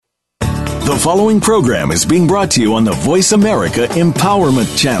The following program is being brought to you on the Voice America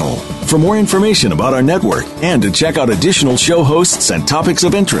Empowerment Channel. For more information about our network and to check out additional show hosts and topics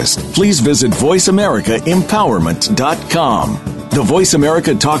of interest, please visit voiceamericaempowerment.com. The Voice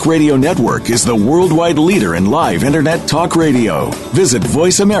America Talk Radio Network is the worldwide leader in live Internet talk radio. Visit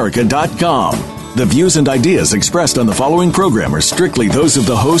voiceamerica.com. The views and ideas expressed on the following program are strictly those of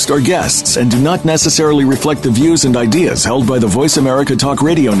the host or guests and do not necessarily reflect the views and ideas held by the Voice America Talk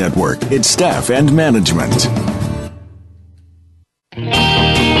Radio Network, its staff, and management.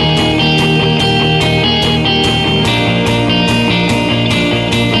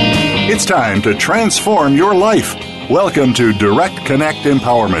 It's time to transform your life. Welcome to Direct Connect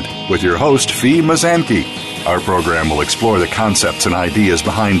Empowerment with your host, Fee Mazanke. Our program will explore the concepts and ideas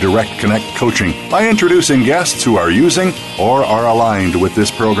behind Direct Connect coaching by introducing guests who are using or are aligned with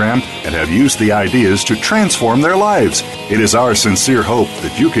this program and have used the ideas to transform their lives. It is our sincere hope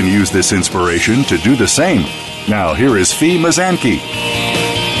that you can use this inspiration to do the same. Now, here is Fee Mazanke.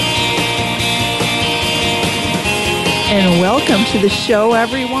 And welcome to the show,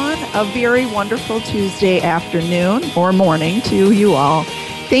 everyone. A very wonderful Tuesday afternoon or morning to you all.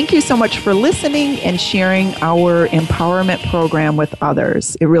 Thank you so much for listening and sharing our empowerment program with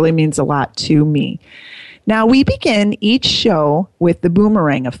others. It really means a lot to me. Now, we begin each show with the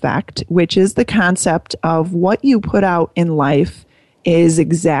boomerang effect, which is the concept of what you put out in life is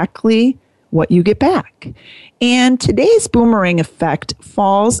exactly what you get back. And today's boomerang effect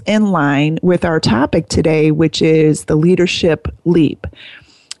falls in line with our topic today, which is the leadership leap.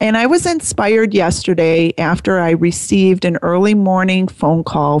 And I was inspired yesterday after I received an early morning phone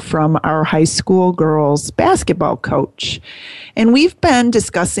call from our high school girls basketball coach. And we've been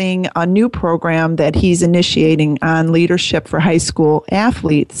discussing a new program that he's initiating on leadership for high school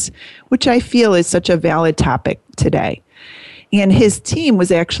athletes, which I feel is such a valid topic today. And his team was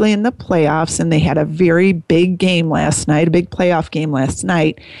actually in the playoffs, and they had a very big game last night, a big playoff game last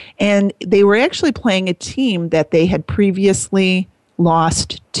night. And they were actually playing a team that they had previously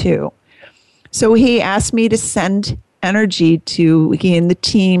lost to. So he asked me to send energy to he and the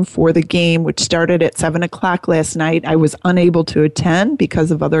team for the game, which started at 7 o'clock last night. I was unable to attend because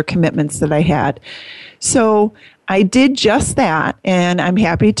of other commitments that I had. So I did just that, and I'm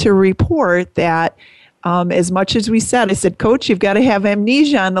happy to report that as much as we said, I said, Coach, you've got to have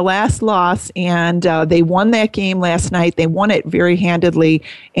amnesia on the last loss. And they won that game last night. They won it very handedly,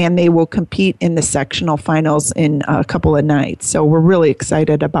 and they will compete in the sectional finals in a couple of nights. So we're really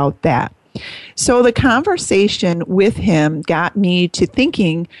excited about that. So the conversation with him got me to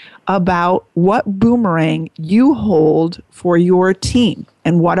thinking about what boomerang you hold for your team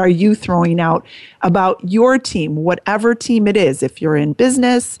and what are you throwing out about your team, whatever team it is. If you're in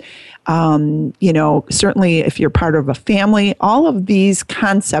business, certainly if you're part of a family, all of these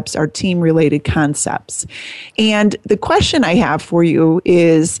concepts are team-related concepts. And the question I have for you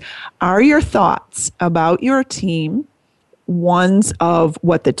is, are your thoughts about your team ones of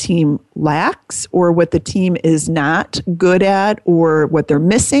what the team lacks or what the team is not good at or what they're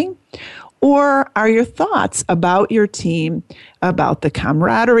missing? Or are your thoughts about your team about the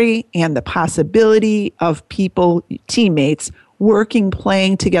camaraderie and the possibility of people, teammates, working,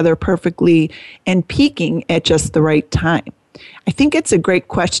 playing together perfectly and peaking at just the right time? I think it's a great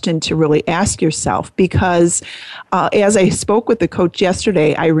question to really ask yourself because as I spoke with the coach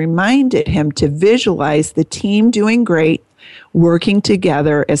yesterday, I reminded him to visualize the team doing great, working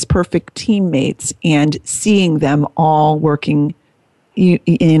together as perfect teammates and seeing them all working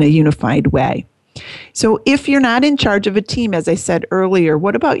in a unified way. So if you're not in charge of a team, as I said earlier,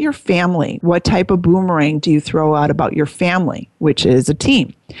 what about your family? What type of boomerang do you throw out about your family, which is a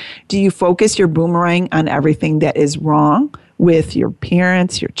team? Do you focus your boomerang on everything that is wrong with your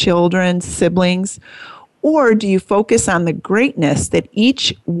parents, your children, siblings? Or do you focus on the greatness that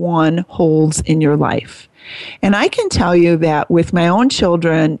each one holds in your life? And I can tell you that with my own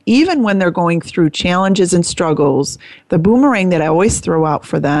children, even when they're going through challenges and struggles, the boomerang that I always throw out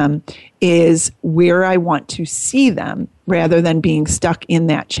for them is where I want to see them rather than being stuck in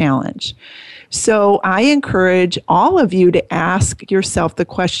that challenge. So I encourage all of you to ask yourself the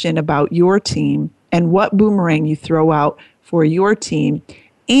question about your team and what boomerang you throw out for your team,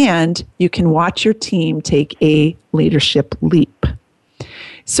 and you can watch your team take a leadership leap.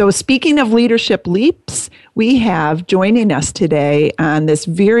 So speaking of leadership leaps, we have joining us today on this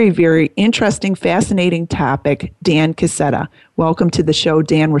very, very interesting, fascinating topic, Dan Casetta. Welcome to the show,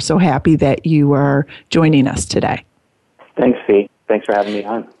 Dan. We're so happy that you are joining us today. Thanks, Fee. Thanks for having me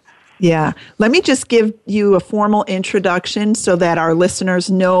on. Yeah. Let me just give you a formal introduction so that our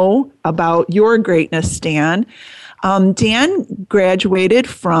listeners know about your greatness, Dan. Dan graduated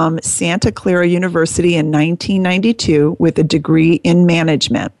from Santa Clara University in 1992 with a degree in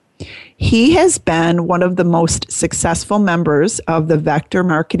management. He has been one of the most successful members of the Vector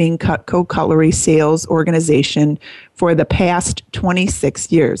Marketing Cutco Cutlery Sales Organization for the past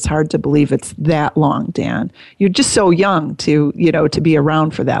 26 years. Hard to believe it's that long, Dan. You're just so young to be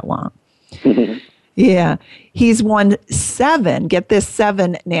around for that long. Yeah. He's won 7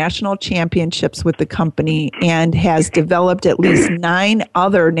 national championships with the company and has developed at least 9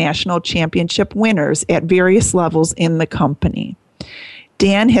 other national championship winners at various levels in the company.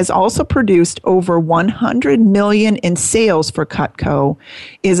 Dan has also produced over $100 million in sales for Cutco,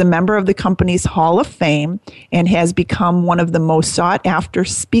 is a member of the company's Hall of Fame, and has become one of the most sought-after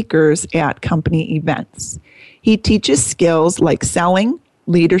speakers at company events. He teaches skills like selling,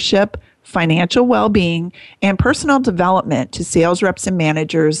 leadership, financial well-being, and personal development to sales reps and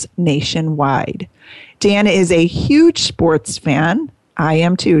managers nationwide. Dan is a huge sports fan. I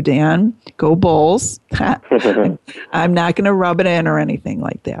am too, Dan. Go Bulls. I'm not going to rub it in or anything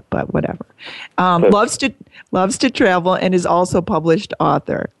like that, but whatever. Loves to travel and is also a published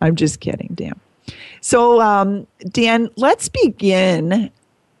author. I'm just kidding, Dan. So, Dan, let's begin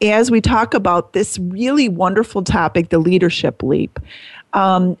as we talk about this really wonderful topic, the leadership leap,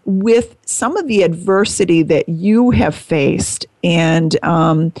 with some of the adversity that you have faced, and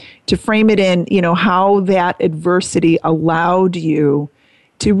to frame it in, how that adversity allowed you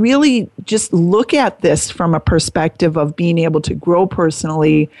to really just look at this from a perspective of being able to grow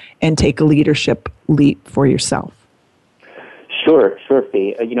personally and take a leadership leap for yourself. Sure,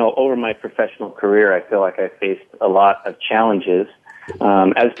 Fee. Over my professional career, I feel like I faced a lot of challenges,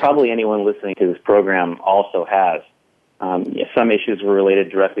 as probably anyone listening to this program also has. Some issues were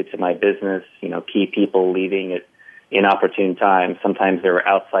related directly to my business, key people leaving at inopportune times. Sometimes there were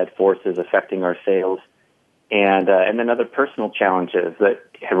outside forces affecting our sales. And then other personal challenges that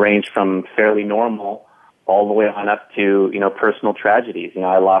range from fairly normal all the way on up to, personal tragedies.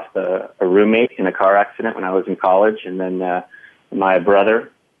 I lost a roommate in a car accident when I was in college, and then my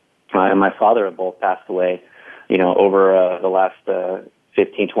brother and my father have both passed away, over the last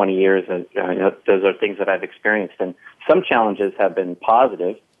 15, 20 years. And those are things that I've experienced. And some challenges have been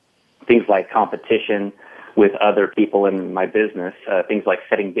positive, things like competition with other people in my business, things like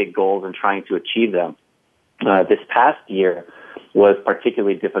setting big goals and trying to achieve them. This past year was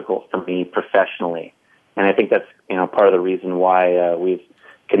particularly difficult for me professionally. And I think that's, part of the reason why we've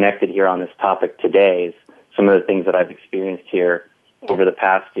connected here on this topic today is some of the things that I've experienced here over the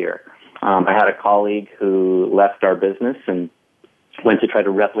past year. I had a colleague who left our business and went to try to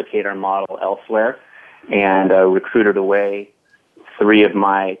replicate our model elsewhere, and recruited away 3 of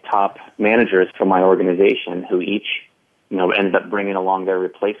my top managers from my organization, who each, ended up bringing along their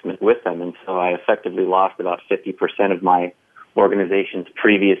replacement with them. And so I effectively lost about 50% of my organization's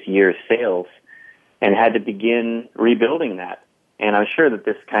previous year's sales and had to begin rebuilding that. And I'm sure that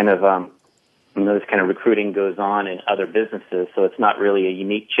this kind of recruiting goes on in other businesses, so it's not really a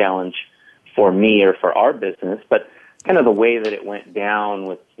unique challenge for me or for our business, but kind of the way that it went down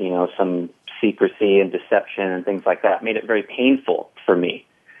with, some secrecy and deception and things like that made it very painful for me.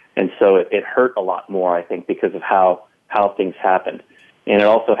 And so it hurt a lot more, I think, because of how things happened. And it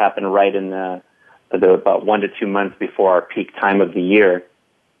also happened right in the about 1 to 2 months before our peak time of the year.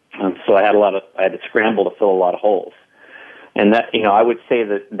 So I had to scramble to fill a lot of holes. And that, I would say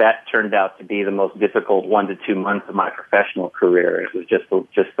that turned out to be the most difficult 1 to 2 months of my professional career. It was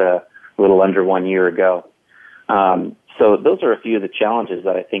just a little under 1 year ago. So those are a few of the challenges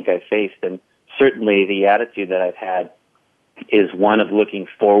that I think I faced. And certainly the attitude that I've had is one of looking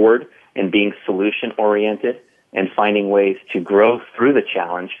forward and being solution-oriented and finding ways to grow through the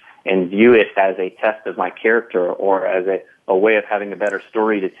challenge and view it as a test of my character or as a way of having a better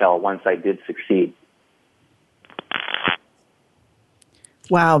story to tell once I did succeed.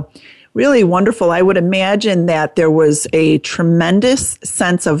 Wow. Really wonderful. I would imagine that there was a tremendous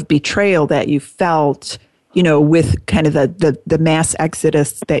sense of betrayal that you felt, with kind of the mass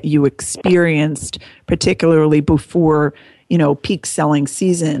exodus that you experienced, particularly before, peak selling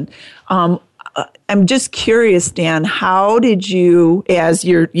season. I'm just curious, Dan, how did you, as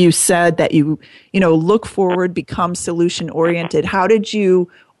you said that you look forward, become solution oriented, how did you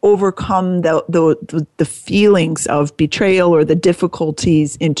overcome the feelings of betrayal or the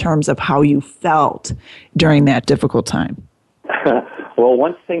difficulties in terms of how you felt during that difficult time? Well,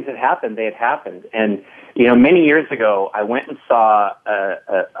 once things had happened, they had happened. And, many years ago, I went and saw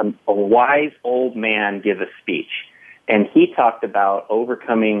a wise old man give a speech. And he talked about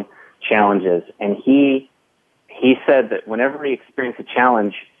overcoming challenges. And he said that whenever he experienced a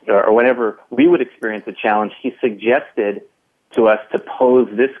challenge, or whenever we would experience a challenge, he suggested to us to pose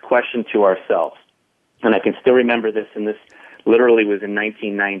this question to ourselves. And I can still remember this, and this literally was in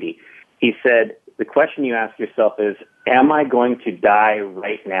 1990. He said, the question you ask yourself is, am I going to die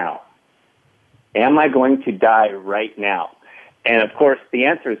right now? Am I going to die right now? And of course, the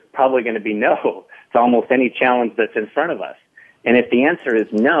answer is probably going to be no to almost any challenge that's in front of us. And if the answer is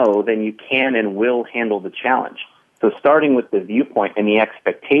no, then you can and will handle the challenge. So starting with the viewpoint and the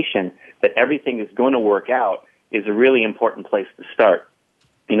expectation that everything is going to work out is a really important place to start.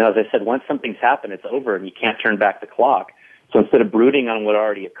 You know, as I said, once something's happened, it's over and you can't turn back the clock. So instead of brooding on what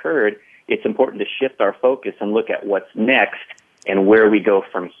already occurred, it's important to shift our focus and look at what's next and where we go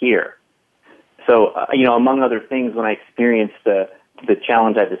from here. So, among other things, when I experienced the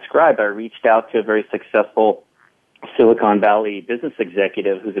challenge I described, I reached out to a very successful Silicon Valley business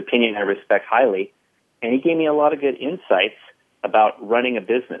executive whose opinion I respect highly, and he gave me a lot of good insights about running a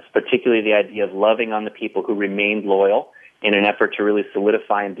business, particularly the idea of loving on the people who remained loyal in an effort to really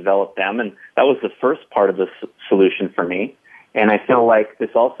solidify and develop them. And that was the first part of the solution for me. And I feel like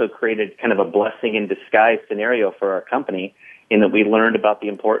this also created kind of a blessing in disguise scenario for our company, in that we learned about the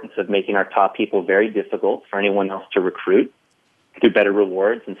importance of making our top people very difficult for anyone else to recruit through better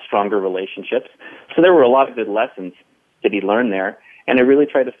rewards and stronger relationships. So there were a lot of good lessons to be learned there. And I really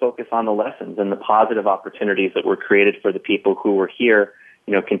tried to focus on the lessons and the positive opportunities that were created for the people who were here,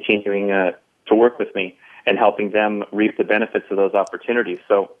 continuing to work with me and helping them reap the benefits of those opportunities.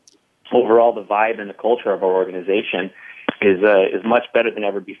 So overall, the vibe and the culture of our organization is much better than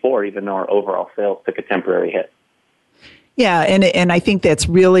ever before, even though our overall sales took a temporary hit. Yeah, and I think that's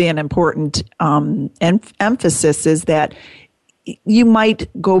really an important emphasis, is that you might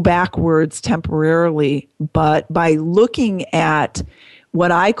go backwards temporarily, but by looking at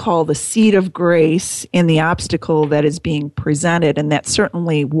what I call the seed of grace in the obstacle that is being presented, and that's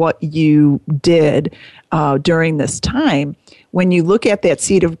certainly what you did during this time, when you look at that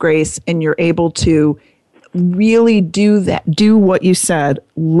seed of grace and you're able to really do what you said,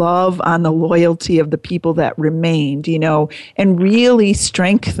 love on the loyalty of the people that remained, and really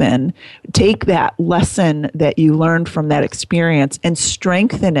take that lesson that you learned from that experience and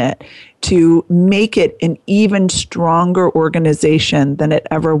strengthen it to make it an even stronger organization than it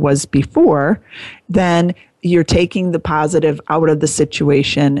ever was before. Then you're taking the positive out of the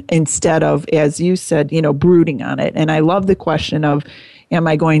situation instead of, as you said, brooding on it. And I love the question of, am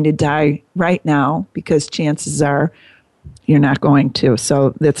I going to die right now? Because chances are you're not going to.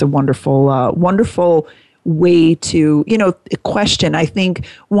 So that's a wonderful, wonderful way to, question. I think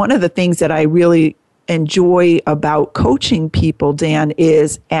one of the things that I really enjoy about coaching people, Dan,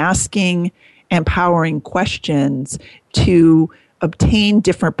 is asking empowering questions to obtain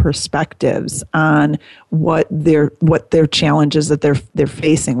different perspectives on what their challenges that they're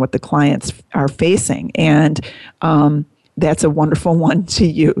facing, what the clients are facing. And that's a wonderful one to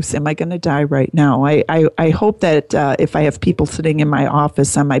use. Am I going to die right now? I hope that if I have people sitting in my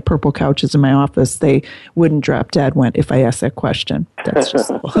office, on my purple couches in my office, they wouldn't drop dead if I ask that question. That's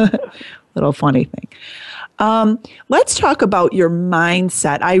just a little funny thing. Let's talk about your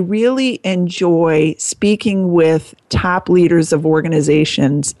mindset. I really enjoy speaking with top leaders of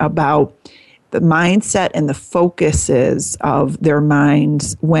organizations about the mindset and the focuses of their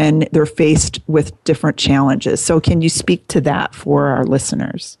minds when they're faced with different challenges. So can you speak to that for our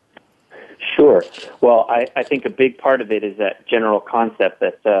listeners? Sure. Well, I think a big part of it is that general concept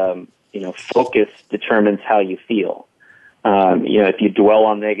that, focus determines how you feel. If you dwell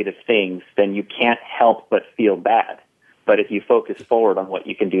on negative things, then you can't help but feel bad. But if you focus forward on what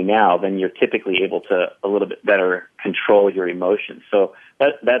you can do now, then you're typically able to a little bit better control your emotions. So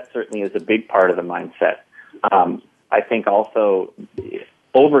that certainly is a big part of the mindset. I think also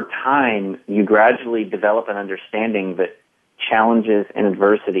over time, you gradually develop an understanding that challenges and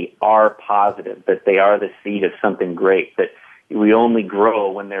adversity are positive, that they are the seed of something great, that we only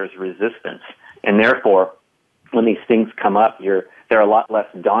grow when there's resistance. And therefore, when these things come up, they're a lot less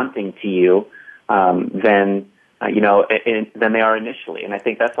daunting to you than they are initially. And I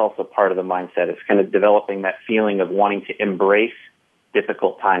think that's also part of the mindset. It's kind of developing that feeling of wanting to embrace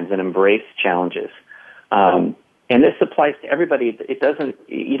difficult times and embrace challenges. And this applies to everybody.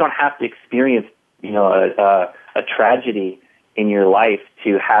 You don't have to experience, a tragedy in your life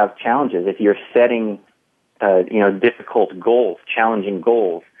to have challenges. If you're setting, difficult goals, challenging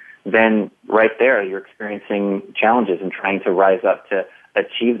goals, then right there you're experiencing challenges and trying to rise up to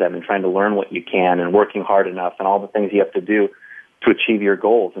achieve them and trying to learn what you can and working hard enough and all the things you have to do to achieve your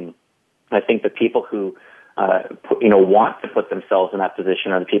goals. And I think the people who, want to put themselves in that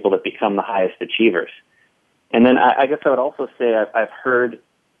position are the people that become the highest achievers. And then I guess I would also say I've heard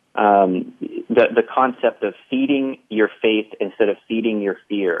the concept of feeding your faith instead of feeding your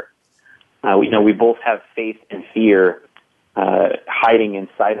fear. We both have faith and fear hiding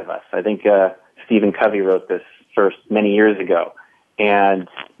inside of us. I think Stephen Covey wrote this first many years ago. And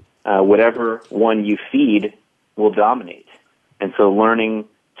whatever one you feed will dominate. And so learning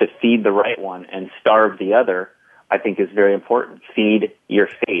to feed the right one and starve the other, I think, is very important. Feed your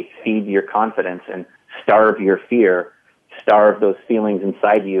faith, feed your confidence, and starve your fear. Starve those feelings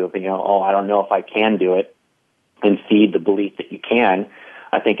inside you of, I don't know if I can do it, and feed the belief that you can,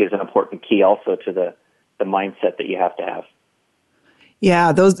 I think, is an important key also to the mindset that you have to have.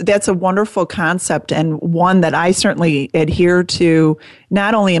 Yeah, that's a wonderful concept, and one that I certainly adhere to,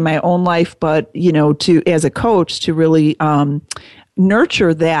 not only in my own life, but to as a coach, to really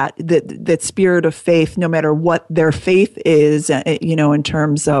nurture that spirit of faith, no matter what their faith is, in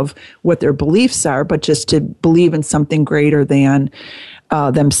terms of what their beliefs are, but just to believe in something greater than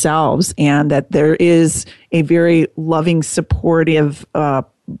themselves, and that there is a very loving, supportive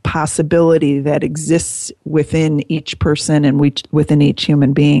possibility that exists within each person and within each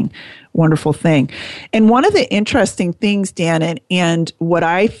human being. Wonderful thing. And one of the interesting things, Dan, and what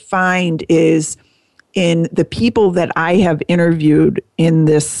I find is in the people that I have interviewed in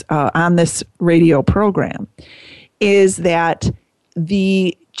this on this radio program, is that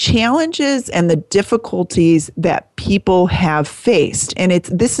the challenges and the difficulties that people have faced, and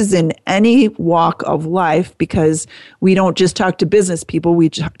this is in any walk of life, because we don't just talk to business people, we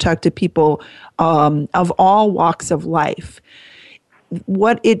talk to people of all walks of life.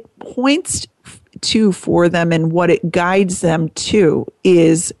 What it points to for them and what it guides them to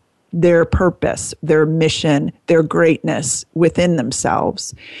is their purpose, their mission, their greatness within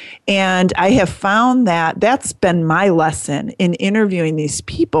themselves. And I have found that that's been my lesson in interviewing these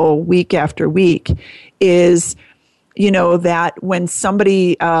people week after week is, that when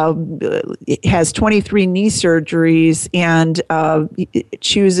somebody has 23 knee surgeries and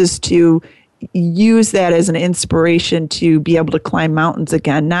chooses to use that as an inspiration to be able to climb mountains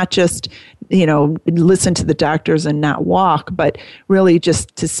again, not just, listen to the doctors and not walk, but really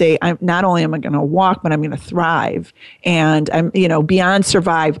just to say, not only am I going to walk, but I'm going to thrive. And I'm, beyond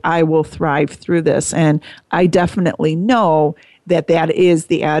survive, I will thrive through this. And I definitely know that is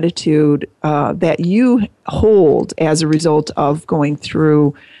the attitude that you hold as a result of going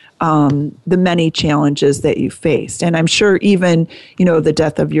through the many challenges that you faced. And I'm sure even, the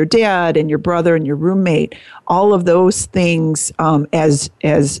death of your dad and your brother and your roommate, all of those things, as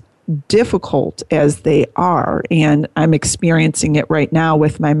difficult as they are, and I'm experiencing it right now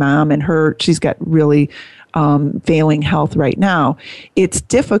with my mom and she's got really failing health right now. It's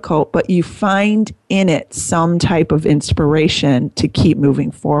difficult, but you find in it some type of inspiration to keep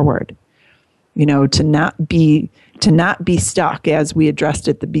moving forward, to not be be stuck, as we addressed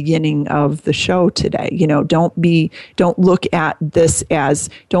at the beginning of the show today. Don't look at this as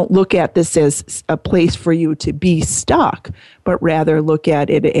a place for you to be stuck, but rather look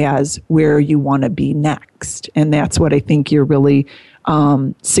at it as where you want to be next. And that's what I think you're really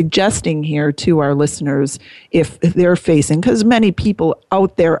suggesting here to our listeners, if they're facing, because many people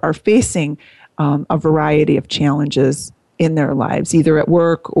out there are facing a variety of challenges in their lives, either at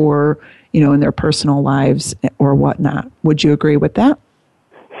work or in their personal lives or whatnot. Would you agree with that?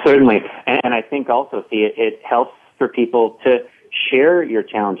 Certainly. And I think also, it helps for people to share your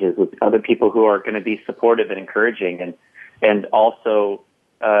challenges with other people who are going to be supportive and encouraging. And also,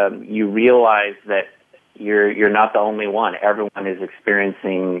 you realize that you're not the only one. Everyone is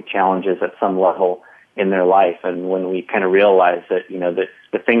experiencing challenges at some level in their life. And when we kind of realize that, that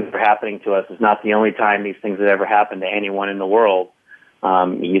the things that are happening to us is not the only time these things have ever happened to anyone in the world,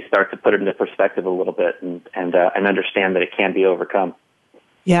 you start to put it into perspective a little bit and understand that it can be overcome.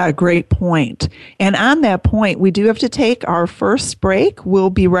 Yeah, great point. And on that point, we do have to take our first break. We'll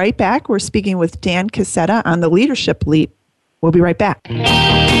be right back. We're speaking with Dan Casetta on the Leadership Leap. We'll be right back.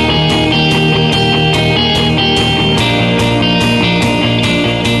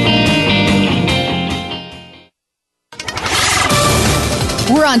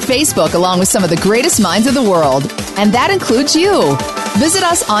 We're on Facebook along with some of the greatest minds of the world, and that includes you. Visit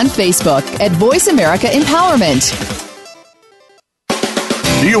us on Facebook at Voice America Empowerment.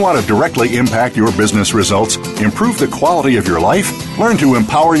 Do you want to directly impact your business results, improve the quality of your life, learn to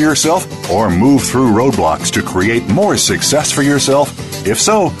empower yourself, or move through roadblocks to create more success for yourself? If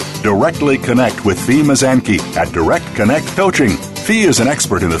so, directly connect with Fee Mazanke at Direct Connect Coaching. Fee is an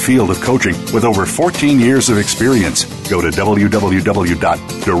expert in the field of coaching with over 14 years of experience. Go to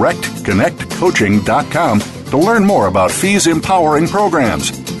www.directconnectcoaching.com to learn more about Fee's empowering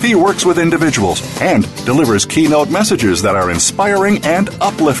programs. Fee works with individuals and delivers keynote messages that are inspiring and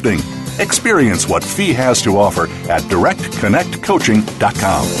uplifting. Experience what Fee has to offer at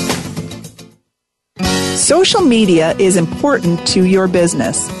directconnectcoaching.com. Social media is important to your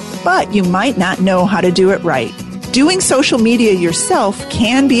business, but you might not know how to do it right. Doing social media yourself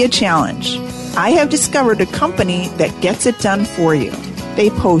can be a challenge. I have discovered a company that gets it done for you.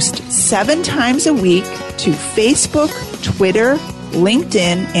 They post 7 times a week to Facebook, Twitter,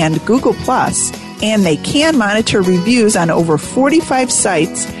 LinkedIn, and Google+, and they can monitor reviews on over 45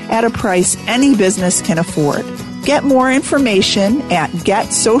 sites at a price any business can afford. Get more information at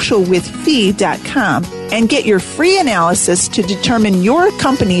getsocialwithfee.com and get your free analysis to determine your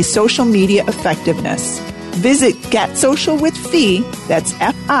company's social media effectiveness. Visit getsocialwithfee, that's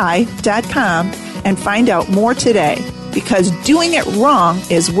FI.com, and find out more today, because doing it wrong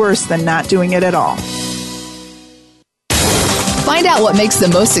is worse than not doing it at all. Find out what makes the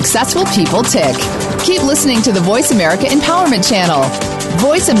most successful people tick. Keep listening to the Voice America Empowerment Channel.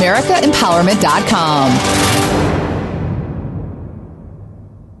 VoiceAmericaEmpowerment.com.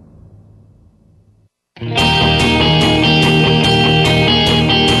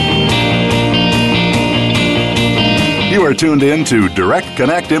 You are tuned in to Direct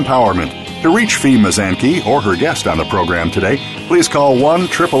Connect Empowerment. To reach Fee Mazanke or her guest on the program today, please call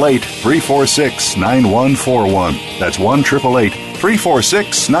 1-888-346-9141. That's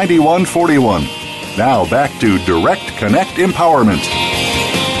 1-888-346-9141. Now back to Direct Connect Empowerment.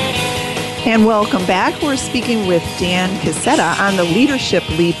 And welcome back. We're speaking with Dan Casetta on the Leadership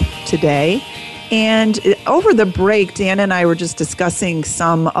Leap today. And over the break, Dan and I were just discussing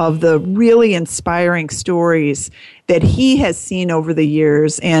some of the really inspiring stories that he has seen over the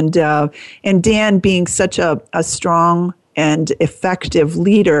years. And Dan being such a strong and effective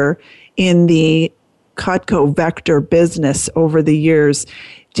leader in the Cutco Vector business over the years.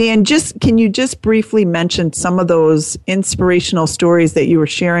 Dan, can you just briefly mention some of those inspirational stories that you were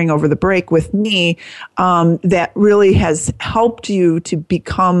sharing over the break with me that really has helped you to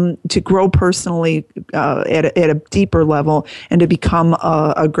grow personally at a deeper level and to become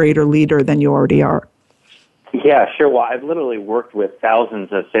a greater leader than you already are? Yeah, sure. Well, I've literally worked with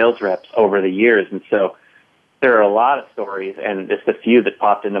thousands of sales reps over the years, and so there are a lot of stories, and just a few that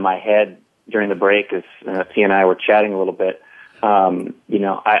popped into my head during the break as T and I were chatting a little bit.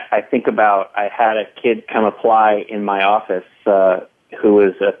 I think about, I had a kid come apply in my office who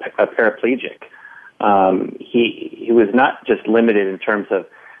was a paraplegic. He was not just limited in terms of,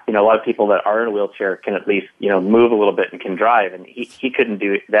 a lot of people that are in a wheelchair can at least, move a little bit and can drive, and he couldn't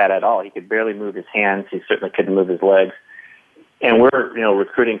do that at all. He could barely move his hands. He certainly couldn't move his legs. And we're,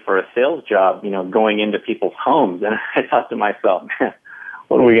 recruiting for a sales job, going into people's homes. And I thought to myself, man,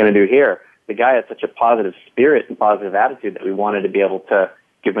 what are we going to do here? The guy had such a positive spirit and positive attitude that we wanted to be able to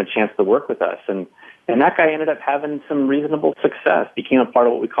give him a chance to work with us. And that guy ended up having some reasonable success, became a part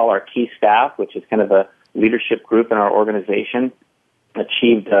of what we call our key staff, which is kind of a leadership group in our organization,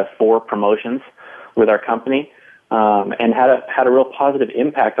 achieved 4 promotions with our company, and had a real positive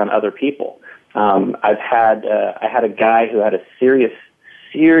impact on other people. I had a guy who had a serious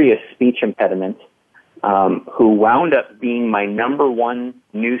speech impediment, who wound up being my number 1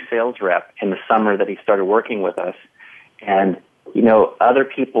 new sales rep in the summer that he started working with us. And, other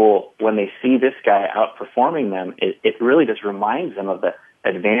people, when they see this guy outperforming them, it really just reminds them of the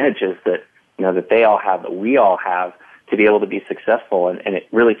advantages that, that they all have, that we all have, to be able to be successful. And it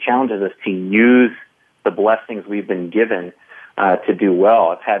really challenges us to use the blessings we've been given to do well.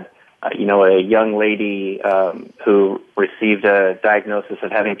 I've had a young lady who received a diagnosis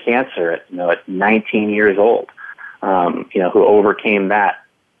of having cancer at 19 years old, who overcame that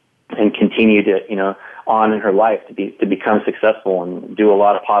and continued to, on in her life to become successful and do a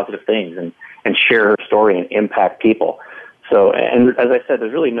lot of positive things and share her story and impact people. So, and as I said,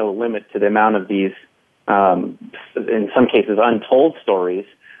 there's really no limit to the amount of these, in some cases, untold stories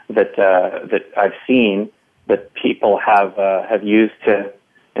that I've seen that people have used to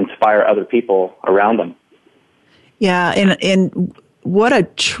inspire other people around them. Yeah, and what a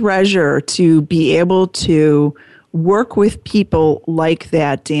treasure to be able to work with people like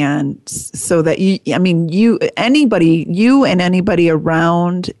that, Dan, so that you and anybody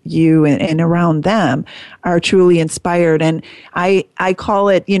around you and around them are truly inspired. And I call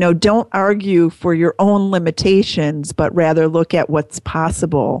it, don't argue for your own limitations, but rather look at what's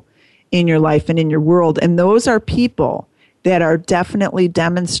possible in your life and in your world. And those are people that are definitely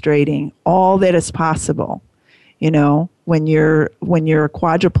demonstrating all that is possible. When you're a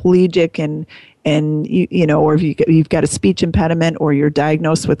quadriplegic and or if you've got a speech impediment or you're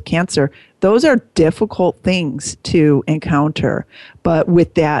diagnosed with cancer, those are difficult things to encounter. But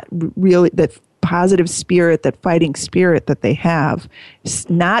with that positive spirit, that fighting spirit that they have,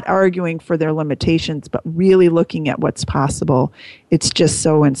 not arguing for their limitations, but really looking at what's possible, it's just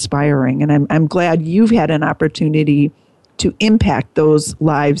so inspiring. And I'm glad you've had an opportunity to impact those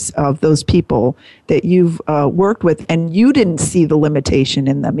lives of those people that you've worked with, and you didn't see the limitation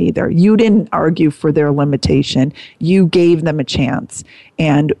in them either. You didn't argue for their limitation. You gave them a chance,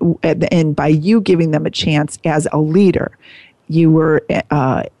 and by you giving them a chance as a leader, you were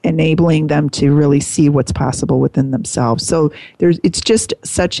enabling them to really see what's possible within themselves. So it's just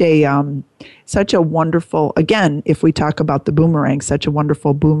such a wonderful, again, if we talk about the boomerang, such a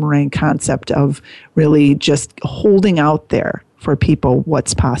wonderful boomerang concept of really just holding out there for people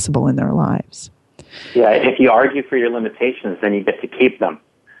what's possible in their lives. Yeah, if you argue for your limitations, then you get to keep them.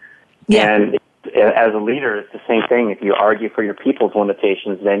 Yeah. And as a leader, it's the same thing. If you argue for your people's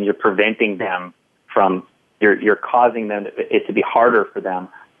limitations, then you're preventing them from, you're causing them it to be harder for them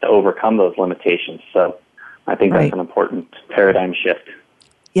to overcome those limitations. So I think that's an important paradigm shift.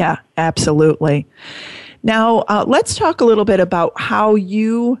 Yeah, absolutely. Now, let's talk a little bit about how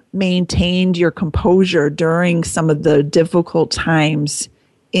you maintained your composure during some of the difficult times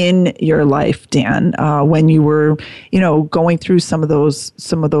in your life, Dan, when you were, going through some of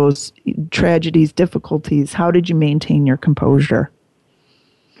those tragedies, difficulties. How did you maintain your composure?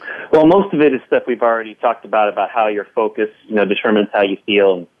 Well, most of it is stuff we've already talked about how your focus, determines how you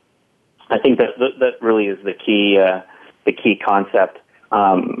feel. And I think that really is the key concept.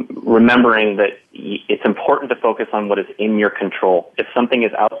 Remembering that it's important to focus on what is in your control. If something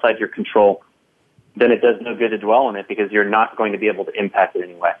is outside your control, then it does no good to dwell on it because you're not going to be able to impact it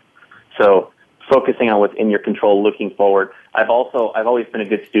anyway. So focusing on what's in your control, looking forward. I've always been a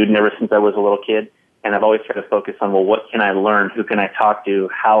good student ever since I was a little kid, and I've always tried to focus on, well, what can I learn? Who can I talk to?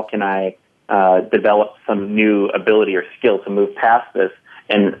 How can I develop some new ability or skill to move past this?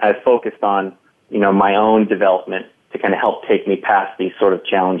 And I've focused on, my own development to kind of help take me past these sort of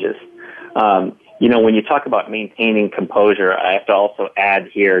challenges. When you talk about maintaining composure, I have to also add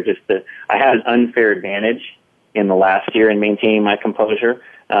here I had an unfair advantage in the last year in maintaining my composure,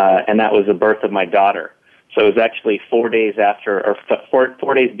 and that was the birth of my daughter. So it was actually 4 days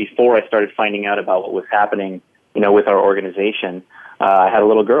before I started finding out about what was happening, with our organization. I had a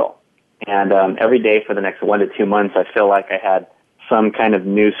little girl, and every day for the next 1 to 2 months, I feel like I had some kind of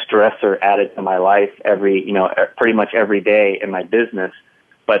new stressor added to my life pretty much every day in my business.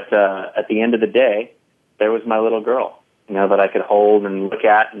 But at the end of the day, there was my little girl, that I could hold and look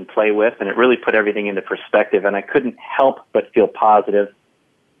at and play with, and it really put everything into perspective. And I couldn't help but feel positive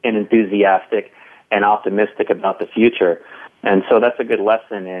and enthusiastic and optimistic about the future. And so that's a good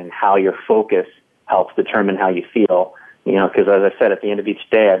lesson in how your focus helps determine how you feel. Because as I said, at the end of each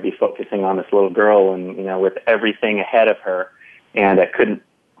day, I'd be focusing on this little girl and, with everything ahead of her. And I couldn't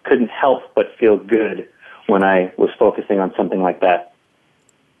help but feel good when I was focusing on something like that.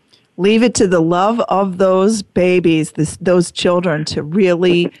 Leave it to the love of those babies, those children, to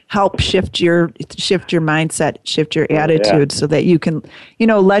really help shift your mindset, shift your attitude, so that you can,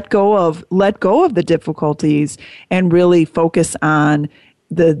 let go of the difficulties and really focus on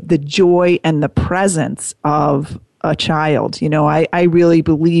the joy and the presence of a child. I really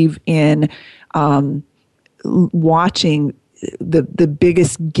believe in watching. The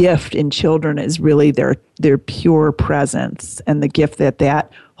biggest gift in children is really their pure presence, and the gift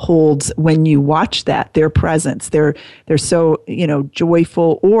that holds when you watch their presence. They're so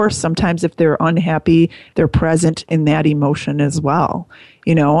joyful, or sometimes if they're unhappy, they're present in that emotion as well.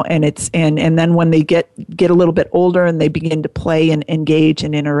 And it's and then when they get a little bit older and they begin to play and engage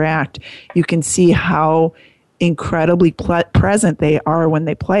and interact, you can see how incredibly present they are when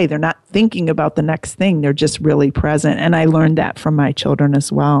they play. They're not thinking about the next thing. They're just really present. And I learned that from my children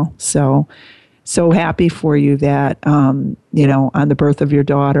as well. So happy for you that, on the birth of your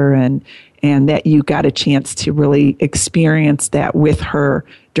daughter and that you got a chance to really experience that with her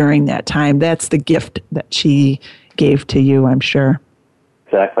during that time. That's the gift that she gave to you, I'm sure.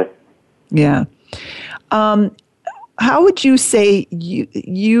 Exactly. Yeah. How would you say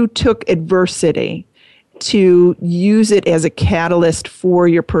you took adversity to use it as a catalyst for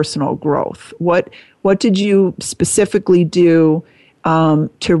your personal growth? What did you specifically do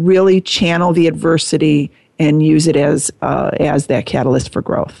to really channel the adversity and use it as that catalyst for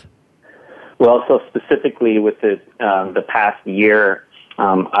growth? Well, so specifically with the past year,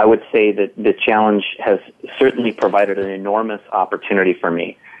 I would say that the challenge has certainly provided an enormous opportunity for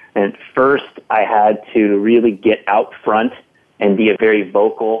me. And first, I had to really get out front and be a very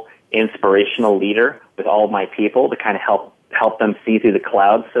vocal inspirational leader with all of my people to kind of help them see through the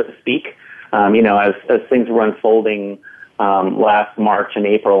clouds, so to speak. As things were unfolding last March and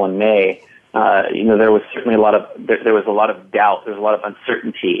April and May, there was certainly a lot of doubt. There was a lot of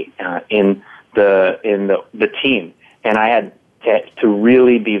uncertainty in the team, and I had to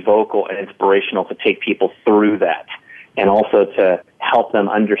really be vocal and inspirational to take people through that, and also to help them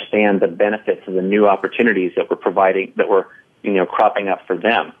understand the benefits of the new opportunities that were cropping up for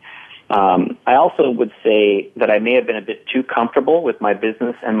them. I also would say that I may have been a bit too comfortable with my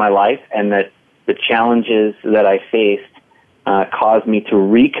business and my life, and that the challenges that I faced caused me to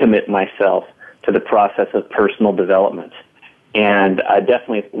recommit myself to the process of personal development. And I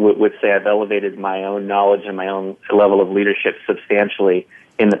definitely would say I've elevated my own knowledge and my own level of leadership substantially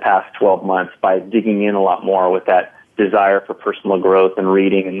in the past 12 months by digging in a lot more with that desire for personal growth and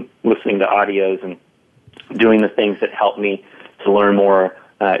reading and listening to audios and doing the things that help me to learn more,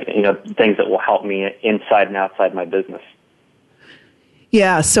 things that will help me inside and outside my business.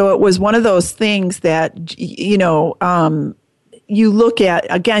 Yeah, so it was one of those things that, you look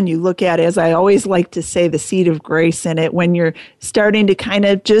at, as I always like to say, the seed of grace in it, when you're starting to kind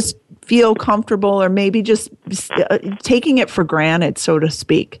of just feel comfortable or maybe just taking it for granted, so to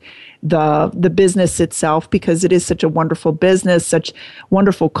speak, the business itself, because it is such a wonderful business, such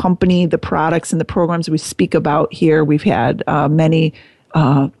wonderful company, the products and the programs we speak about here. We've had many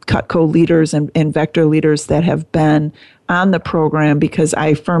Cutco leaders and Vector leaders that have been on the program, because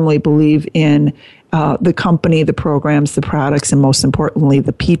I firmly believe in the company, the programs, the products, and most importantly,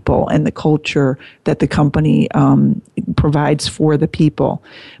 the people and the culture that the company provides for the people.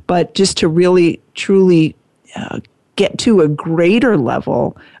 But just to really, truly get to a greater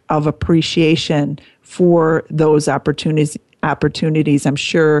level of appreciation for those opportunities, I'm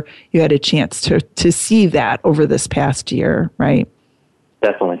sure you had a chance to see that over this past year, right?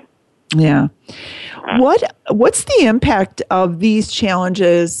 Definitely. Yeah. What's the impact of these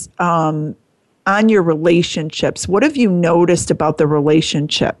challenges on your relationships? What have you noticed about the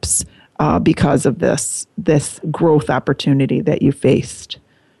relationships because of this growth opportunity that you faced?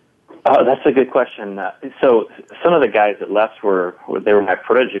 Oh, that's a good question. So some of the guys that left were my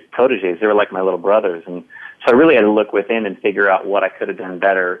proteges. They were like my little brothers, and so I really had to look within and figure out what I could have done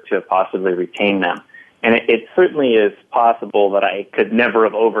better to possibly retain them. And it certainly is possible that I could never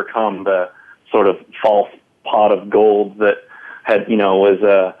have overcome the sort of false pot of gold that had,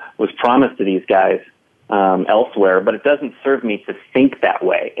 was promised to these guys elsewhere. But it doesn't serve me to think that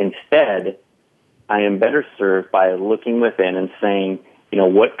way. Instead, I am better served by looking within and saying,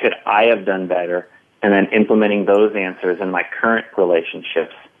 what could I have done better? And then implementing those answers in my current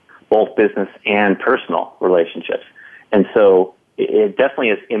relationships, both business and personal relationships. And so it definitely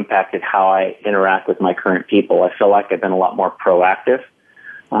has impacted how I interact with my current people. I feel like I've been a lot more proactive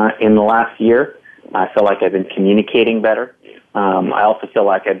in the last year. I feel like I've been communicating better. I also feel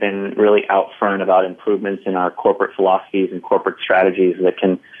like I've been really out front about improvements in our corporate philosophies and corporate strategies that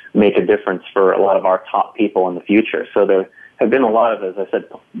can make a difference for a lot of our top people in the future. So there have been a lot of, as I said,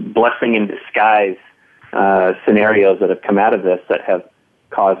 blessing in disguise scenarios that have come out of this that have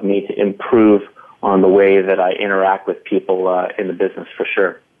caused me to improve on the way that I interact with people in the business, for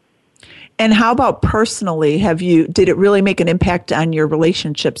sure. And how about personally? Did it really make an impact on your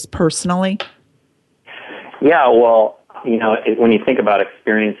relationships personally? Yeah, well, when you think about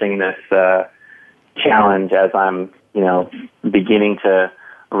experiencing this challenge as I'm, beginning to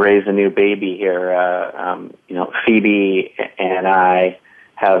raise a new baby here, Phoebe and I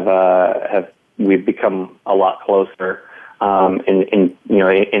we've become a lot closer in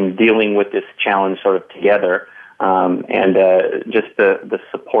dealing with this challenge sort of together, and just the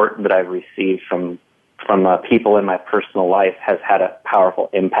support that I've received from people in my personal life has had a powerful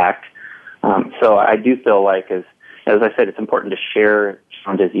impact. So I do feel like, as I said, it's important to share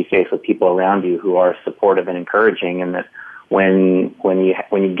challenges you face with people around you who are supportive and encouraging, and that when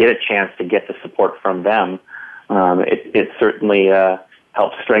you get a chance to get the support from them, it certainly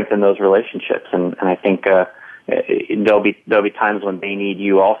helps strengthen those relationships. And I think there'll be times when they need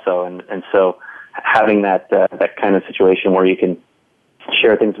you also, and so having that kind of situation where you can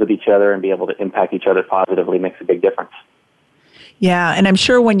share things with each other and be able to impact each other positively makes a big difference. Yeah, and I'm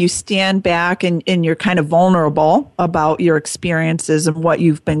sure when you stand back and you're kind of vulnerable about your experiences and what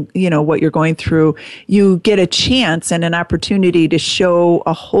you've been, what you're going through, you get a chance and an opportunity to show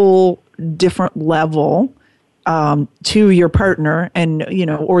a whole different level to your partner and,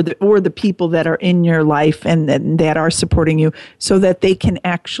 or the people that are in your life and that are supporting you, so that they can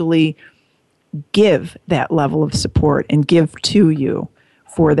actually give that level of support and give to you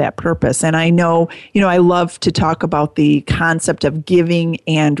for that purpose. And I know, I love to talk about the concept of giving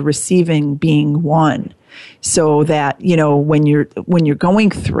and receiving being one, so that, when you're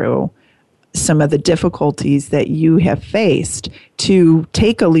going through some of the difficulties that you have faced, to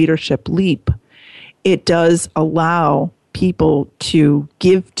take a leadership leap, it does allow people to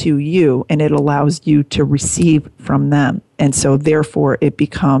give to you, and it allows you to receive from them. And so therefore it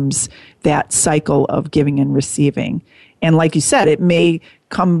becomes that cycle of giving and receiving. And like you said, it may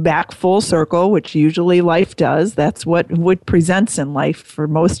come back full circle, which usually life does. That's what presents in life for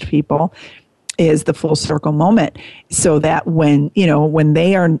most people, is the full circle moment. So that when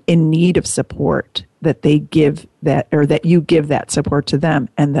they are in need of support, that they give that, or that you give that support to them,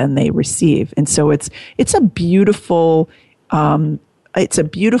 and then they receive. And so it's a beautiful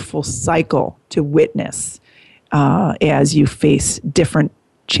cycle to witness as you face different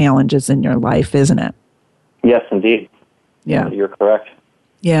challenges in your life, isn't it? Yes, indeed. Yeah. You're correct.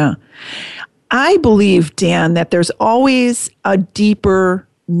 Yeah. I believe, Dan, that there's always a deeper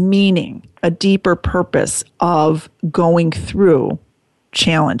meaning, a deeper purpose of going through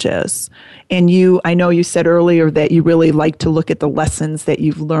challenges. And I know you said earlier that you really like to look at the lessons that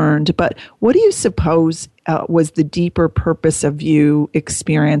you've learned, but what do you suppose was the deeper purpose of you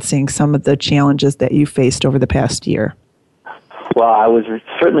experiencing some of the challenges that you faced over the past year? Well, I was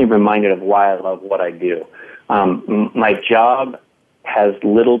certainly reminded of why I love what I do. My job has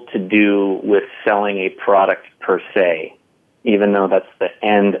little to do with selling a product per se, even though that's the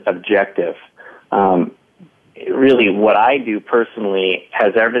end objective. Really, what I do personally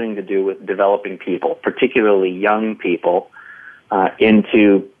has everything to do with developing people, particularly young people,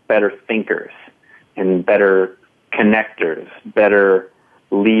 into better thinkers and better connectors, better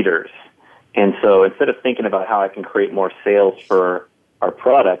leaders. And so instead of thinking about how I can create more sales for our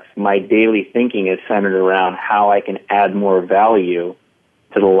products, my daily thinking is centered around how I can add more value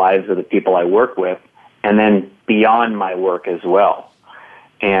to the lives of the people I work with, and then beyond my work as well.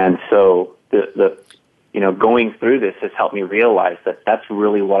 And so the going through this has helped me realize that that's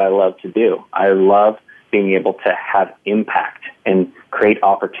really what I love to do. I love being able to have impact and create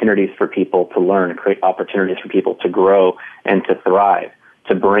opportunities for people to learn, create opportunities for people to grow and to thrive,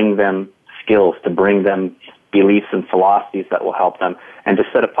 to bring them skills, to bring them beliefs and philosophies that will help them, and to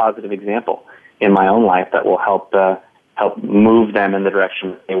set a positive example in my own life that will help move them in the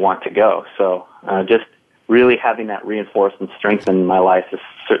direction they want to go. So just really having that reinforced and strengthened in my life has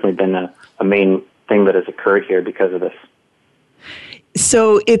certainly been a main thing that has occurred here because of this.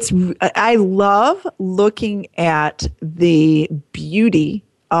 So I love looking at the beauty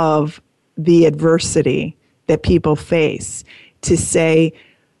of the adversity that people face, to say,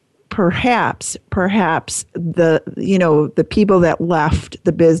 perhaps the people that left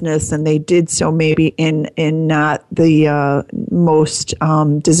the business, and they did so maybe in not the most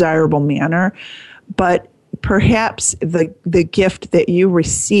desirable manner, but perhaps the gift that you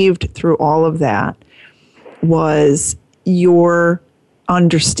received through all of that was your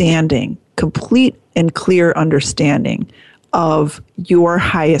understanding, complete and clear understanding of your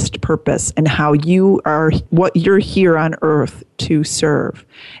highest purpose and how you are, what you're here on earth to serve.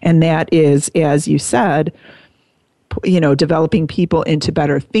 And that is, as you said, developing people into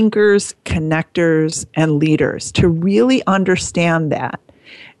better thinkers, connectors, and leaders. To really understand that,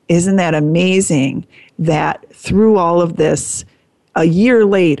 isn't that amazing that through all of this, a year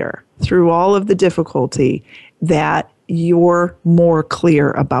later, through all of the difficulty, that you're more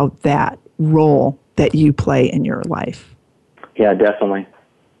clear about that role that you play in your life? Yeah, definitely.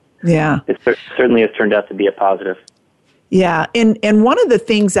 Yeah. It certainly has turned out to be a positive. Yeah. And one of the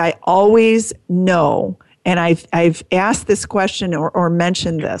things I always know, and I've asked this question or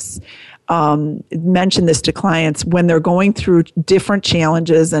mentioned this to clients when they're going through different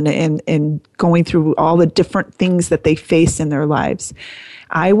challenges and going through all the different things that they face in their lives.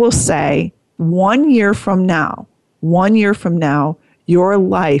 I will say 1 year from now, your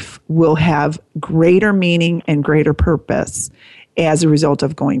life will have greater meaning and greater purpose as a result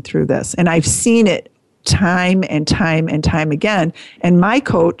of going through this. And I've seen it time and time and time again. And my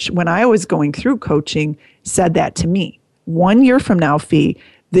coach, when I was going through coaching, said that to me. 1 year from now, Fee,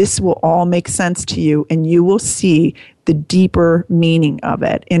 this will all make sense to you, and you will see the deeper meaning of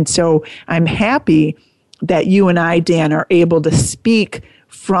it. And so I'm happy that you and I, Dan, are able to speak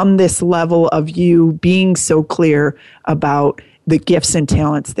from this level of you being so clear about the gifts and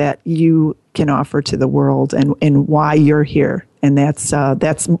talents that you can offer to the world and why you're here. And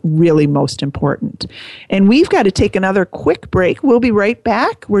that's really most important. And we've got to take another quick break. We'll be right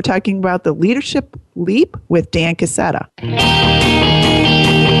back. We're talking about the Leadership Leap with Dan Casetta.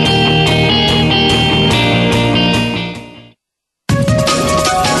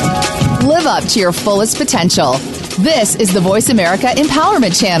 up to your fullest potential. This is the Voice America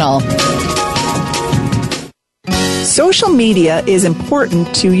Empowerment Channel. Social media is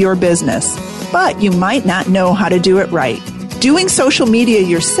important to your business, but you might not know how to do it right. Doing social media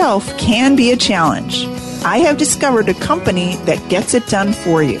yourself can be a challenge. I have discovered a company that gets it done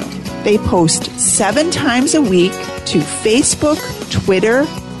for you. They post 7 times a week to Facebook, Twitter,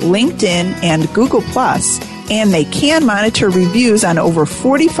 LinkedIn, and Google+, and they can monitor reviews on over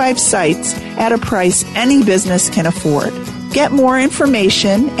 45 sites at a price any business can afford. Get more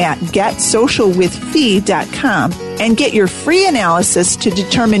information at getsocialwithfee.com and get your free analysis to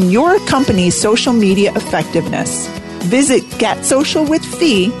determine your company's social media effectiveness. Visit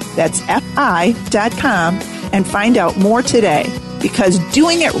getsocialwithfee, that's FI.com, and find out more today, because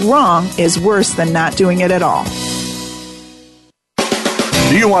doing it wrong is worse than not doing it at all.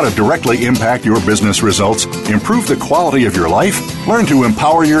 Do you want to directly impact your business results, improve the quality of your life, learn to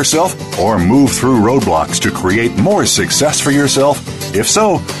empower yourself, or move through roadblocks to create more success for yourself? If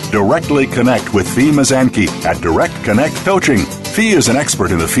so, directly connect with Fee Mazanke at Direct Connect Coaching. Fee is an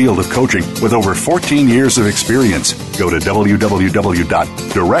expert in the field of coaching with over 14 years of experience. Go to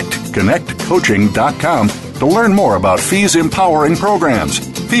www.directconnectcoaching.com to learn more about Fee's empowering programs.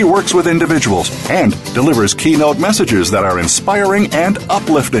 Fee works with individuals and delivers keynote messages that are inspiring and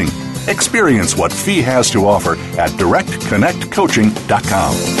uplifting. Experience what Fee has to offer at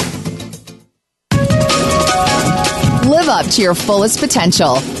directconnectcoaching.com. Live up to your fullest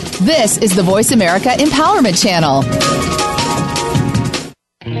potential. This is the Voice America Empowerment Channel.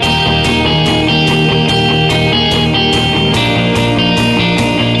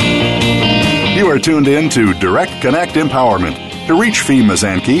 You are tuned in to Direct Connect Empowerment. To reach Fee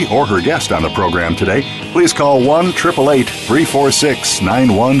Mazanke or her guest on the program today, please call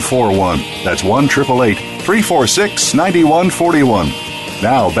 1-888-346-9141. That's 1-888-346-9141.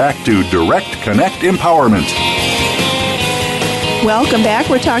 Now back to Direct Connect Empowerment. Welcome back.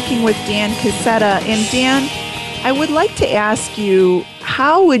 We're talking with Dan Casetta. And Dan, I would like to ask you,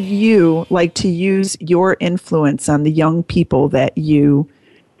 how would you like to use your influence on the young people that you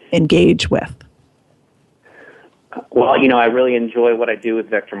engage with? Well, I really enjoy what I do with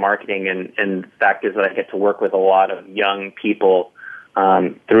vector marketing, and the fact is that I get to work with a lot of young people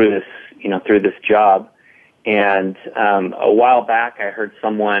through this job. And a while back, I heard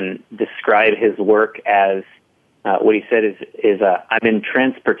someone describe his work as what he said is I'm in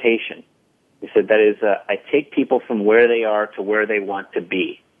transportation. He said that is I take people from where they are to where they want to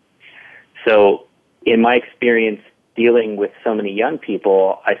be. So, in my experience dealing with so many young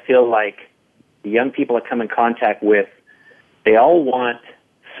people, I feel like the young people I come in contact with, they all want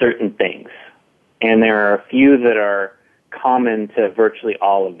certain things. And there are a few that are common to virtually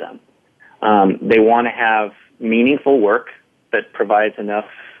all of them. They want to have meaningful work that provides enough,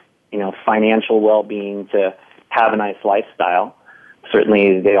 financial well-being to have a nice lifestyle.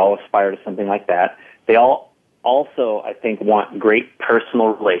 Certainly, they all aspire to something like that. They all also, I think, want great personal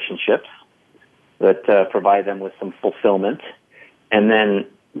relationships that provide them with some fulfillment. And then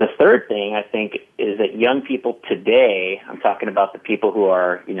the third thing, I think, is that young people today, I'm talking about the people who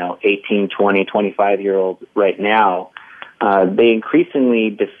are, 18, 20, 25-year-olds right now, they increasingly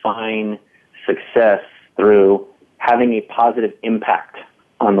define success through having a positive impact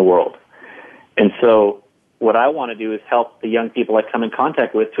on the world. And so what I want to do is help the young people I come in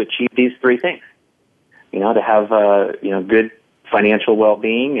contact with to achieve these three things. To have, good financial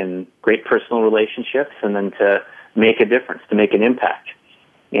well-being and great personal relationships, and then to make a difference, to make an impact.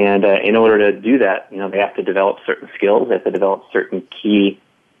 And in order to do that, they have to develop certain skills. They have to develop certain key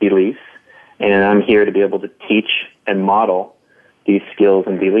beliefs. And I'm here to be able to teach and model these skills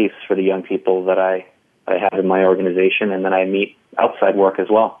and beliefs for the young people that I have in my organization, and then I meet outside work as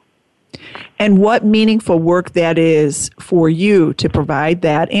well. And what meaningful work that is for you to provide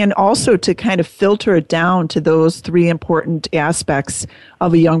that, and also to kind of filter it down to those three important aspects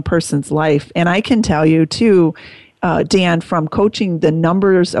of a young person's life. And I can tell you, too, Dan, from coaching the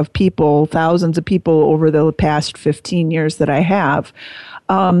numbers of people, thousands of people over the past 15 years that I have,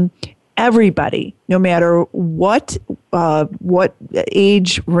 everybody, no matter what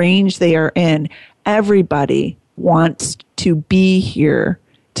age range they are in, everybody wants to be here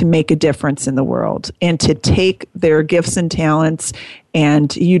to make a difference in the world and to take their gifts and talents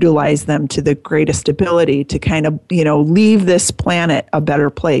and utilize them to the greatest ability to kind of, leave this planet a better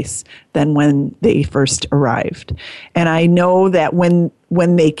place than when they first arrived. And I know that when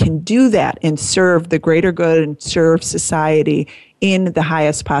they can do that and serve the greater good and serve society in the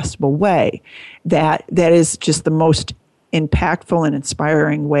highest possible way, that is just the most impactful and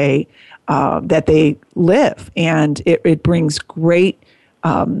inspiring way that they live. And it brings great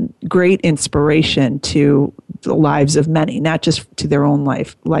great inspiration to the lives of many, not just to their own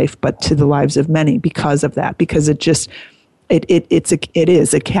life, but to the lives of many because of that, because it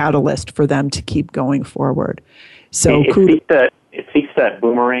is a catalyst for them to keep going forward. So it speaks to that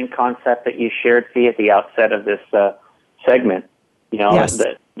boomerang concept that you shared, Fee, at the outset of this segment. Yes.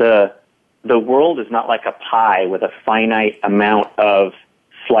 The world is not like a pie with a finite amount of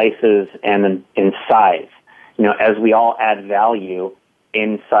slices and in size. As we all add value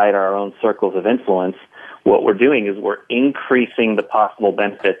inside our own circles of influence, what we're doing is we're increasing the possible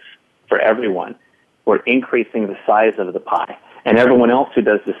benefits for everyone. We're increasing the size of the pie. And everyone else who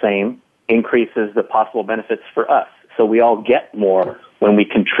does the same increases the possible benefits for us. So we all get more when we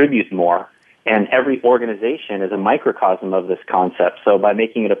contribute more. And every organization is a microcosm of this concept. So by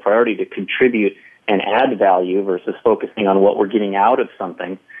making it a priority to contribute and add value versus focusing on what we're getting out of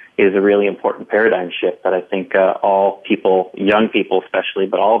something is a really important paradigm shift that I think all people, young people especially,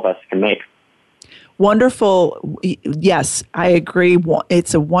 but all of us can make. Wonderful. Yes, I agree.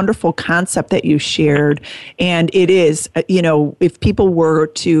 It's a wonderful concept that you shared. And it is, if people were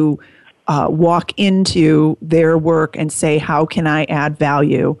to walk into their work and say, how can I add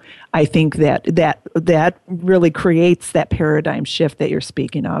value? I think that really creates that paradigm shift that you're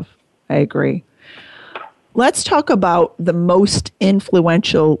speaking of. I agree. Let's talk about the most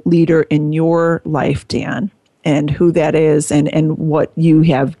influential leader in your life, Dan, and who that is and what you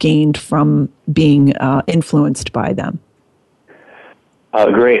have gained from being influenced by them.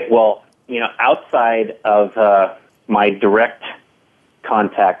 Great. Well, outside of my direct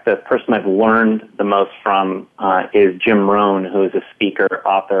contact, the person I've learned the most from is Jim Rohn, who is a speaker,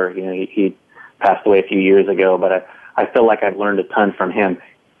 author. He passed away a few years ago, but I feel like I've learned a ton from him.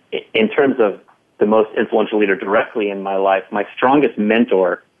 In terms of the most influential leader directly in my life, my strongest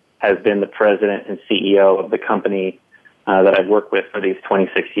mentor has been the president and CEO of the company that I've worked with for these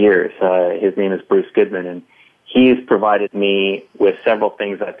 26 years. His name is Bruce Goodman, and he's provided me with several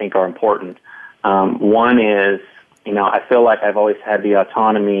things that I think are important. One is, I feel like I've always had the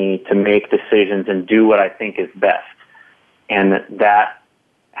autonomy to make decisions and do what I think is best. And that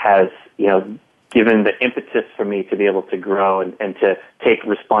has, given the impetus for me to be able to grow and to take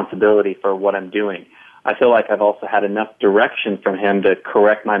responsibility for what I'm doing. I feel like I've also had enough direction from him to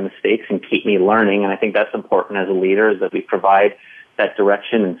correct my mistakes and keep me learning. And I think that's important as a leader, is that we provide that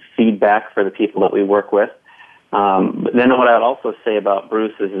direction and feedback for the people that we work with. But then what I'd also say about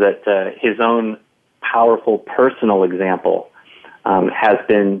Bruce is that his own powerful personal example has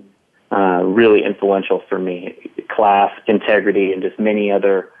been really influential for me. Class, integrity, and just many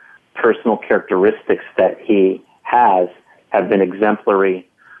other personal characteristics that he has have been exemplary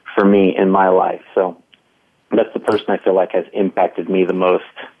for me in my life. So that's the person I feel like has impacted me the most.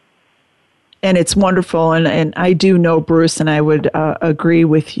 And it's wonderful. And I do know Bruce, and I would agree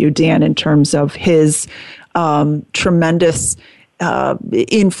with you, Dan, in terms of his tremendous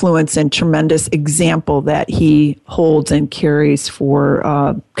influence and tremendous example that he holds and carries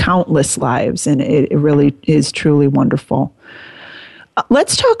for countless lives. And it really is truly wonderful.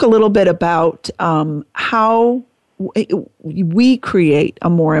 Let's talk a little bit about how we create a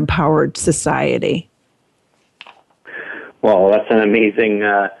more empowered society. Well, that's an amazing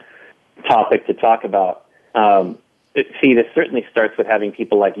topic to talk about. See, this certainly starts with having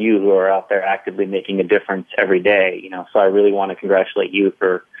people like you who are out there actively making a difference every day. So I really want to congratulate you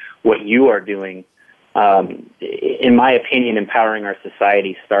for what you are doing. In my opinion, empowering our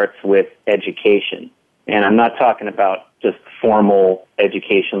society starts with education. And I'm not talking about just formal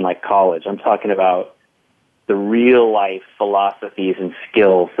education like college. I'm talking about the real-life philosophies and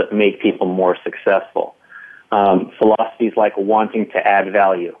skills that make people more successful. Philosophies like wanting to add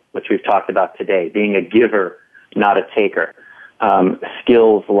value, which we've talked about today, being a giver, not a taker.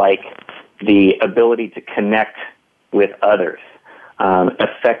 Skills like the ability to connect with others,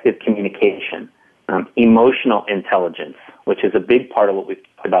 effective communication, emotional intelligence, which is a big part of what we've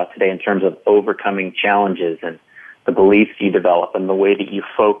talked about today in terms of overcoming challenges and the beliefs you develop and the way that you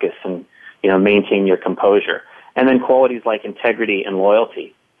focus and maintain your composure. And then qualities like integrity and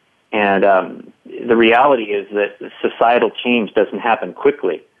loyalty. And the reality is that societal change doesn't happen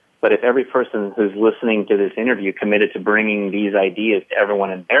quickly. But if every person who's listening to this interview committed to bringing these ideas to everyone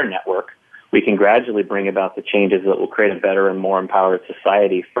in their network, we can gradually bring about the changes that will create a better and more empowered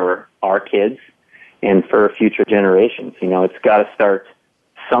society for our kids and for future generations. It's got to start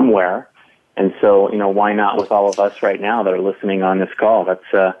somewhere. And so, why not with all of us right now that are listening on this call? That's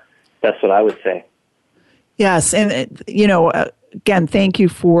what I would say. Yes, and again, thank you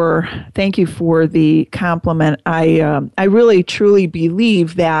for the compliment. I really truly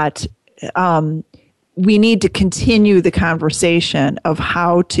believe that we need to continue the conversation of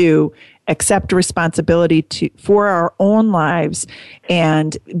how to accept responsibility for our own lives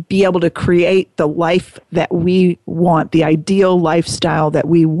and be able to create the life that we want, the ideal lifestyle that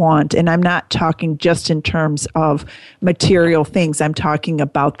we want. And I'm not talking just in terms of material things. I'm talking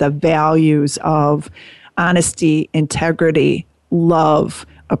about the values of honesty, integrity, love,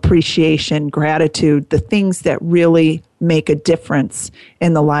 appreciation, gratitude, the things that really make a difference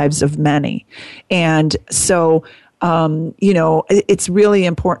in the lives of many. And so, it's really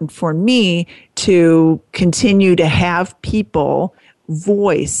important for me to continue to have people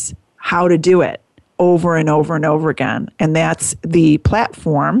voice how to do it over and over and over again. And that's the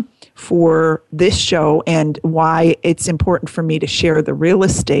platform for this show and why it's important for me to share the real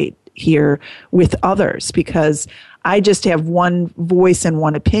estate here with others, because I just have one voice and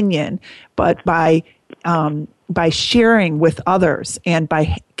one opinion, but by sharing with others and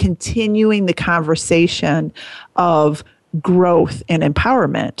by continuing the conversation of growth and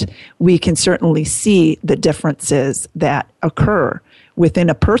empowerment, we can certainly see the differences that occur within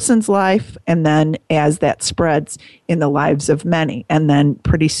a person's life, and then as that spreads in the lives of many. And then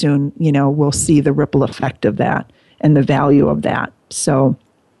pretty soon, we'll see the ripple effect of that and the value of that. So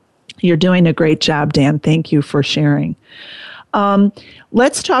you're doing a great job, Dan. Thank you for sharing.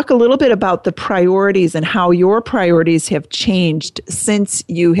 Let's talk a little bit about the priorities and how your priorities have changed since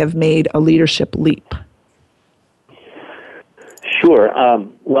you have made a leadership leap. Sure.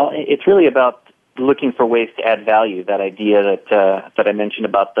 Well, it's really about looking for ways to add value. That idea that I mentioned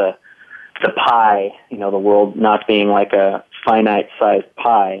about the pie, the world not being like a finite-sized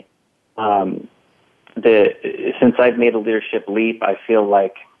pie. Since I've made a leadership leap, I feel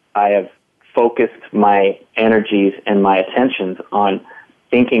like I have focused my energies and my attentions on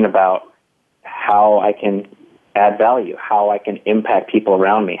thinking about how I can add value, how I can impact people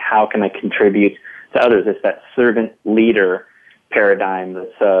around me, how can I contribute to others. It's that servant leader paradigm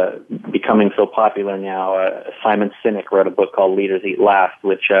that's becoming so popular now. Simon Sinek wrote a book called Leaders Eat Last,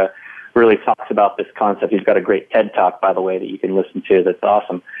 which really talks about this concept. He's got a great TED Talk, by the way, that you can listen to that's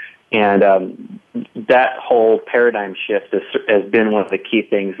awesome. And that whole paradigm shift has been one of the key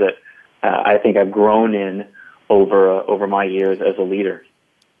things that I think I've grown in over my years as a leader.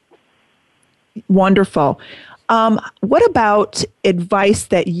 Wonderful. What about advice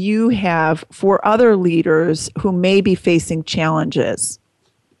that you have for other leaders who may be facing challenges?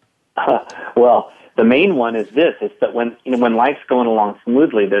 Well, the main one is this: is that when life's going along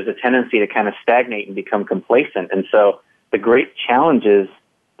smoothly, there's a tendency to kind of stagnate and become complacent. And so the great challenges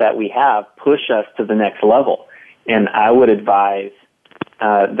that we have push us to the next level. And I would advise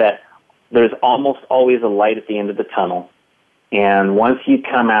that there's almost always a light at the end of the tunnel. And once you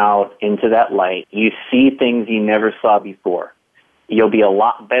come out into that light, you see things you never saw before. You'll be a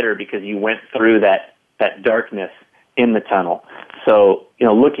lot better because you went through that darkness in the tunnel. So,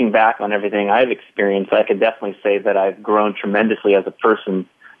 looking back on everything I've experienced, I could definitely say that I've grown tremendously as a person,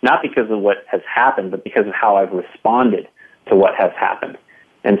 not because of what has happened, but because of how I've responded to what has happened.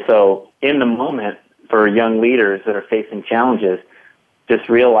 And so in the moment, for young leaders that are facing challenges, just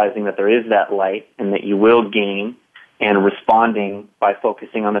realizing that there is that light and that you will gain, and responding by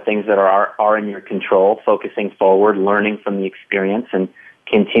focusing on the things that are in your control, focusing forward, learning from the experience, and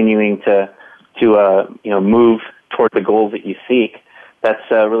continuing to move toward the goals that you seek. That's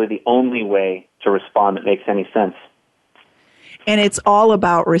really the only way to respond that makes any sense. And it's all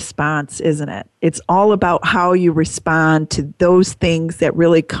about response, isn't it? It's all about how you respond to those things that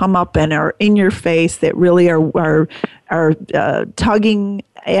really come up and are in your face, that really are tugging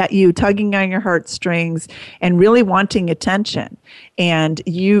at you, tugging on your heartstrings, and really wanting attention. And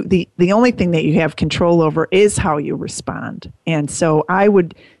the only thing that you have control over is how you respond. And so I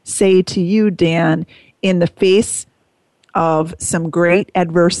would say to you, Dan, in the face of some great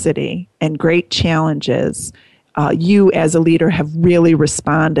adversity and great challenges, you as a leader have really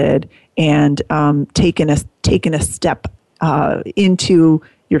responded and taken a step into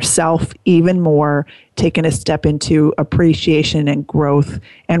yourself even more, taken a step into appreciation and growth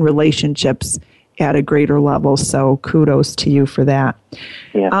and relationships at a greater level. So kudos to you for that.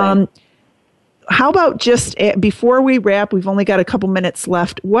 Yeah, how about just before we wrap, we've only got a couple minutes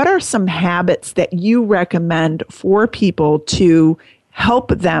left. What are some habits that you recommend for people to help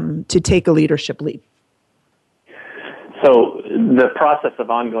them to take a leadership leap? So the process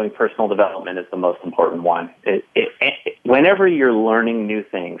of ongoing personal development is the most important one. Whenever you're learning new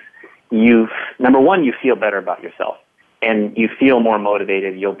things, number one, you feel better about yourself and you feel more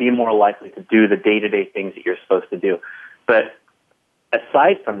motivated. You'll be more likely to do the day-to-day things that you're supposed to do. But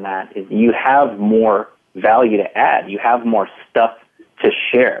aside from that, you have more value to add. You have more stuff to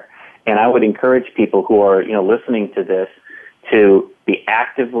share. And I would encourage people who are, listening to this to be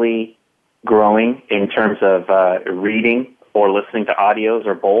actively growing in terms of reading or listening to audios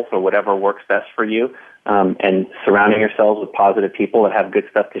or both or whatever works best for you, and surrounding yourselves with positive people that have good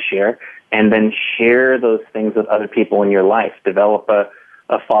stuff to share, and then share those things with other people in your life. Develop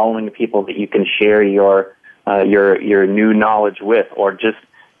a following of people that you can share your new knowledge with, or just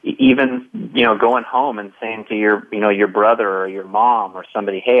even, going home and saying to your brother or your mom or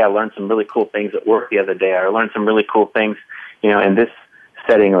somebody, hey, I learned some really cool things at work the other day. I learned some really cool things, in this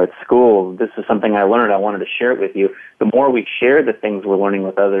setting or at school. This is something I learned. I wanted to share it with you. The more we share the things we're learning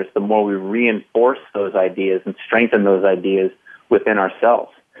with others, the more we reinforce those ideas and strengthen those ideas within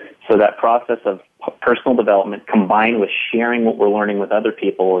ourselves. So that process of personal development combined with sharing what we're learning with other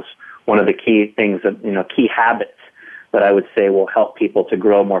people is one of the key things that, key habits that I would say will help people to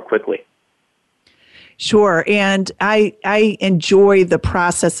grow more quickly. Sure. And I enjoy the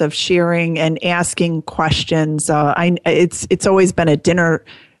process of sharing and asking questions. It's always been a dinner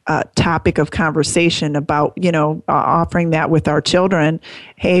topic of conversation about, offering that with our children.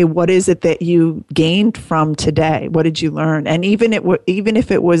 Hey, what is it that you gained from today? What did you learn? And even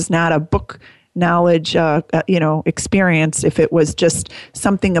if it was not a book knowledge, experience, if it was just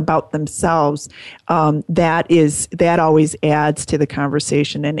something about themselves, that always adds to the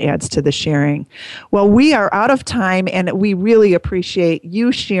conversation and adds to the sharing. Well, we are out of time, and we really appreciate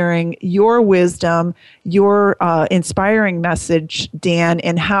you sharing your wisdom, your inspiring message, Dan,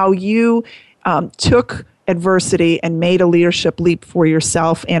 and how you took adversity and made a leadership leap for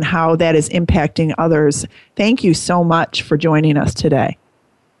yourself and how that is impacting others. Thank you so much for joining us today.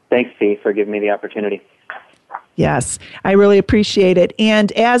 Thanks, Fee, for giving me the opportunity. Yes, I really appreciate it.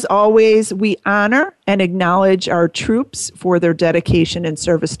 And as always, we honor and acknowledge our troops for their dedication and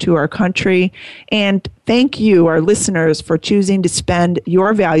service to our country. And thank you, our listeners, for choosing to spend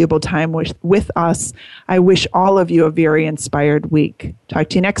your valuable time with us. I wish all of you a very inspired week. Talk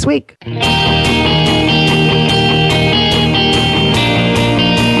to you next week.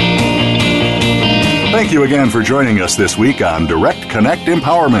 Thank you again for joining us this week on Direct Connect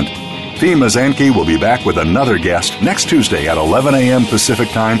Empowerment. Fee Mazanke will be back with another guest next Tuesday at 11 a.m. Pacific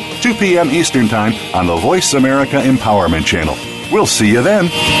Time, 2 p.m. Eastern Time on the Voice America Empowerment Channel. We'll see you then.